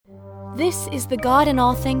This is the God in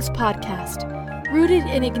All Things podcast, rooted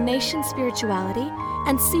in Ignatian spirituality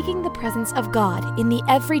and seeking the presence of God in the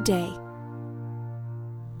everyday.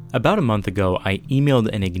 About a month ago, I emailed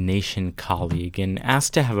an Ignatian colleague and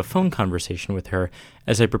asked to have a phone conversation with her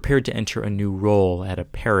as I prepared to enter a new role at a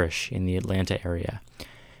parish in the Atlanta area.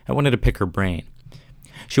 I wanted to pick her brain.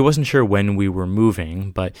 She wasn't sure when we were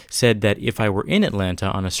moving, but said that if I were in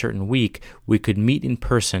Atlanta on a certain week, we could meet in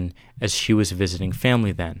person as she was visiting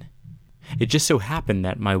family then. It just so happened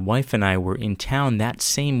that my wife and I were in town that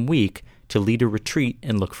same week to lead a retreat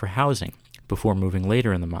and look for housing before moving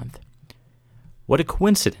later in the month. What a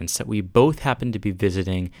coincidence that we both happened to be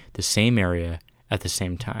visiting the same area at the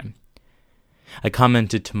same time. I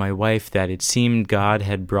commented to my wife that it seemed God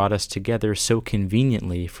had brought us together so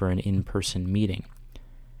conveniently for an in-person meeting.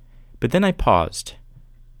 But then I paused.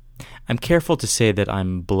 I'm careful to say that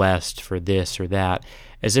I'm blessed for this or that,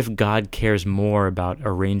 as if God cares more about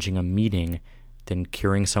arranging a meeting than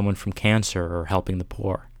curing someone from cancer or helping the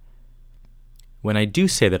poor. When I do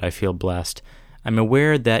say that I feel blessed, I'm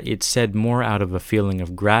aware that it's said more out of a feeling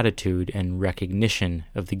of gratitude and recognition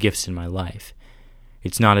of the gifts in my life.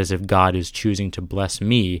 It's not as if God is choosing to bless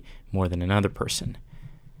me more than another person.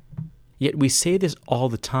 Yet we say this all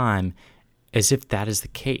the time as if that is the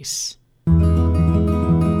case.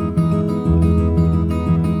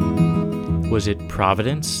 Was it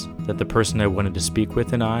providence that the person I wanted to speak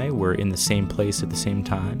with and I were in the same place at the same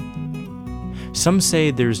time? Some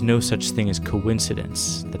say there's no such thing as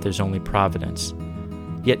coincidence, that there's only providence.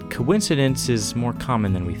 Yet coincidence is more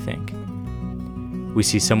common than we think. We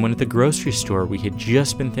see someone at the grocery store we had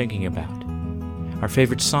just been thinking about. Our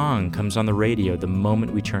favorite song comes on the radio the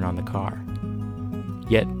moment we turn on the car.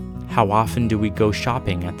 Yet, how often do we go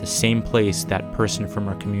shopping at the same place that person from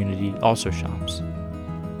our community also shops?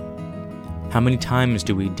 How many times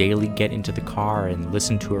do we daily get into the car and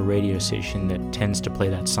listen to a radio station that tends to play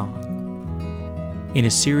that song? In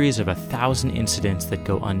a series of 1,000 incidents that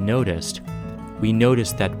go unnoticed, we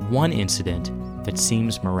notice that one incident that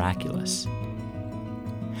seems miraculous.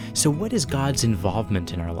 So what is God's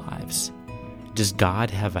involvement in our lives? Does God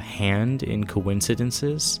have a hand in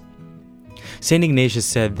coincidences? St. Ignatius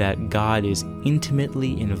said that God is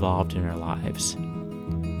intimately involved in our lives.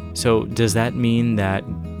 So does that mean that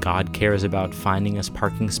God cares about finding us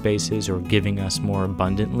parking spaces or giving us more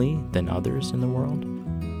abundantly than others in the world?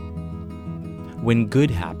 When good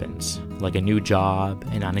happens, like a new job,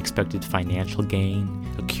 an unexpected financial gain,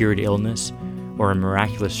 a cured illness, or a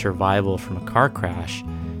miraculous survival from a car crash,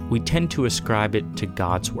 we tend to ascribe it to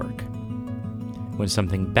God's work. When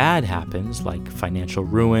something bad happens, like financial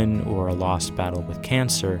ruin or a lost battle with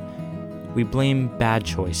cancer, we blame bad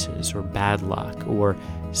choices or bad luck or,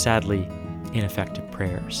 sadly, ineffective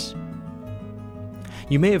prayers.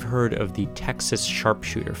 You may have heard of the Texas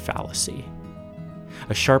sharpshooter fallacy.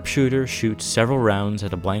 A sharpshooter shoots several rounds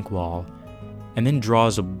at a blank wall and then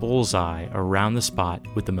draws a bullseye around the spot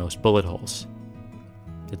with the most bullet holes.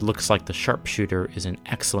 It looks like the sharpshooter is an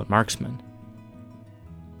excellent marksman.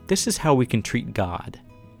 This is how we can treat God.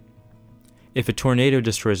 If a tornado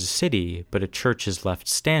destroys a city, but a church is left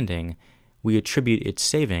standing, we attribute its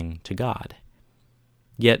saving to God.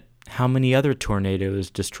 Yet, how many other tornadoes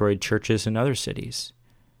destroyed churches in other cities?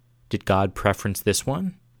 Did God preference this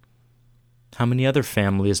one? How many other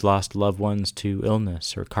families lost loved ones to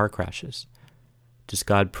illness or car crashes? Does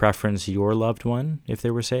God preference your loved one if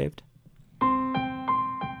they were saved? I'm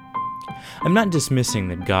not dismissing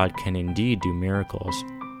that God can indeed do miracles,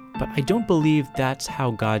 but I don't believe that's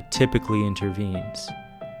how God typically intervenes.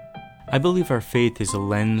 I believe our faith is a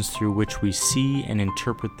lens through which we see and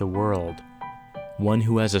interpret the world. One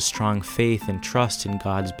who has a strong faith and trust in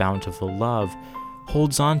God's bountiful love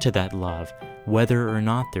holds on to that love, whether or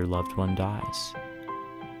not their loved one dies.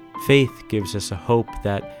 Faith gives us a hope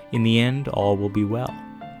that in the end all will be well.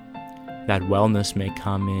 That wellness may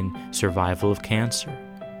come in survival of cancer,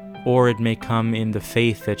 or it may come in the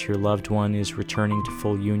faith that your loved one is returning to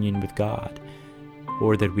full union with God,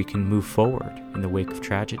 or that we can move forward in the wake of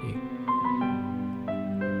tragedy.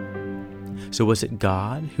 So was it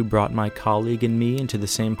God who brought my colleague and me into the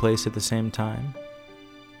same place at the same time?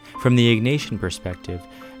 From the Ignatian perspective,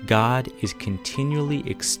 God is continually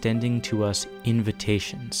extending to us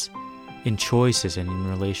invitations in choices and in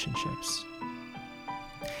relationships.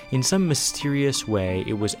 In some mysterious way,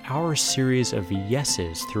 it was our series of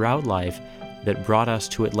yeses throughout life that brought us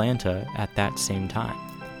to Atlanta at that same time.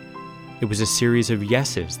 It was a series of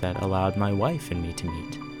yeses that allowed my wife and me to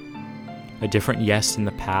meet. A different yes in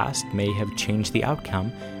the past may have changed the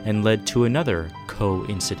outcome and led to another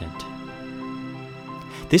co-incident.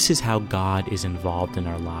 This is how God is involved in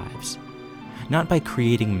our lives. not by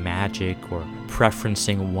creating magic or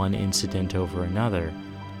preferencing one incident over another,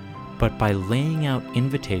 but by laying out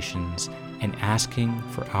invitations and asking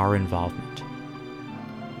for our involvement.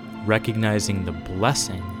 Recognizing the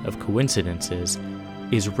blessing of coincidences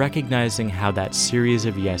is recognizing how that series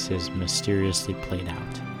of yeses mysteriously played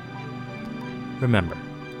out. Remember,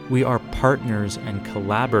 we are partners and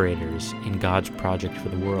collaborators in God's project for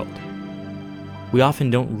the world. We often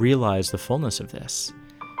don't realize the fullness of this.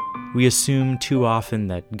 We assume too often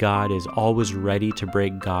that God is always ready to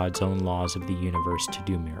break God's own laws of the universe to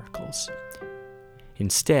do miracles.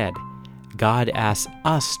 Instead, God asks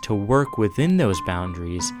us to work within those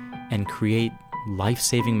boundaries and create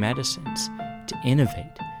life-saving medicines, to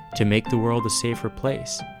innovate, to make the world a safer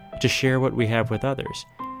place, to share what we have with others,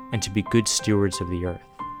 and to be good stewards of the earth.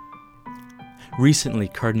 Recently,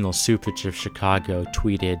 Cardinal Cupich of Chicago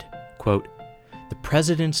tweeted, quote, "The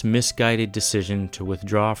president's misguided decision to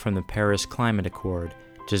withdraw from the Paris Climate Accord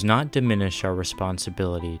does not diminish our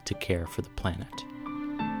responsibility to care for the planet."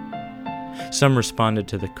 Some responded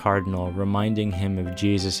to the cardinal, reminding him of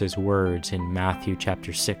Jesus' words in Matthew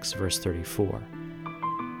chapter 6, verse 34.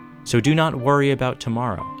 "So do not worry about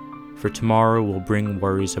tomorrow, for tomorrow will bring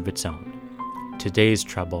worries of its own. Today's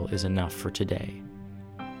trouble is enough for today."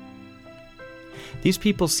 These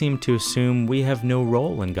people seem to assume we have no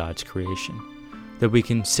role in God's creation, that we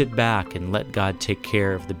can sit back and let God take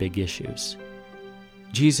care of the big issues.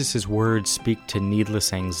 Jesus' words speak to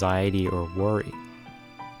needless anxiety or worry,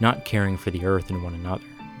 not caring for the earth and one another.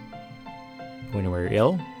 When we're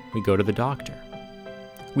ill, we go to the doctor.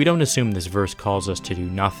 We don't assume this verse calls us to do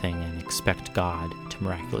nothing and expect God to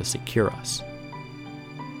miraculously cure us.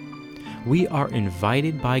 We are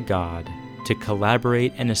invited by God to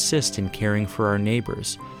collaborate and assist in caring for our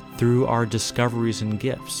neighbors through our discoveries and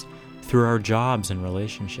gifts, through our jobs and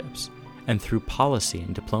relationships, and through policy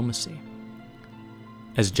and diplomacy.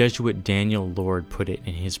 As Jesuit Daniel Lord put it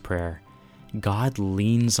in his prayer, God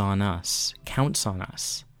leans on us, counts on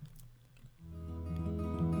us.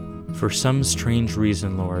 For some strange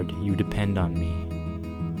reason, Lord, you depend on me.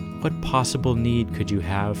 What possible need could you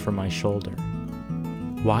have for my shoulder?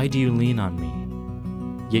 Why do you lean on me?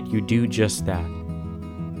 Yet you do just that.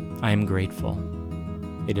 I am grateful.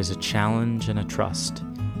 It is a challenge and a trust,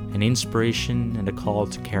 an inspiration and a call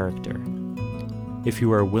to character. If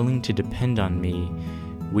you are willing to depend on me,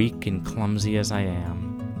 weak and clumsy as I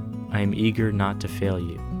am eager not to fail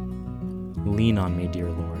you. Lean on me, dear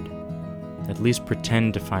Lord. At least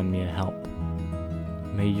pretend to find me a help.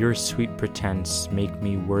 May your sweet pretense make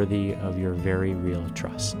me worthy of your very real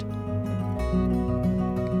trust.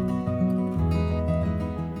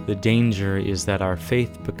 The danger is that our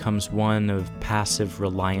faith becomes one of passive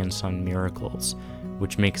reliance on miracles,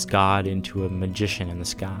 which makes God into a magician in the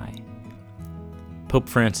sky. Pope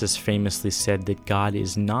Francis famously said that God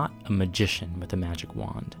is not a magician with a magic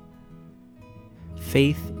wand.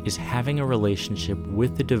 Faith is having a relationship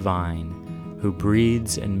with the divine who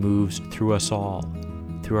breathes and moves through us all,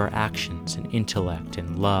 through our actions and intellect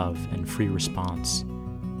and love and free response.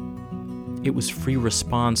 It was free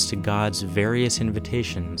response to God's various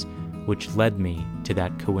invitations which led me to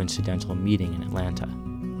that coincidental meeting in Atlanta.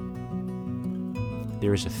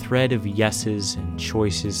 There is a thread of yeses and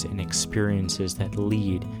choices and experiences that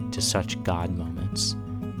lead to such God moments.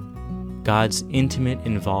 God's intimate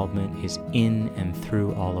involvement is in and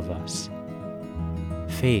through all of us.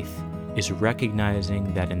 Faith is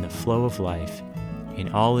recognizing that in the flow of life, in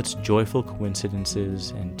all its joyful coincidences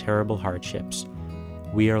and terrible hardships,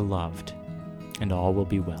 we are loved, and all will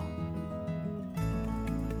be well.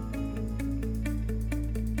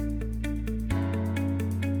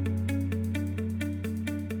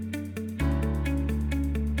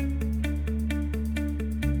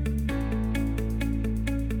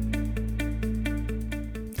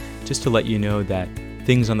 Just to let you know that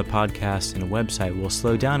things on the podcast and the website will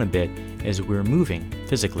slow down a bit as we're moving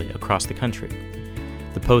physically across the country.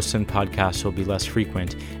 The posts and podcasts will be less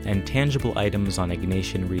frequent, and tangible items on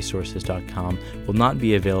IgnatianResources.com will not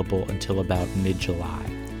be available until about mid-July.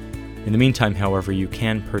 In the meantime, however, you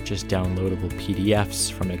can purchase downloadable PDFs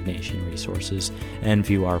from Ignatian Resources and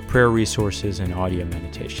view our prayer resources and audio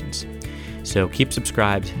meditations. So keep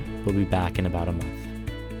subscribed. We'll be back in about a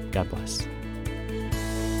month. God bless.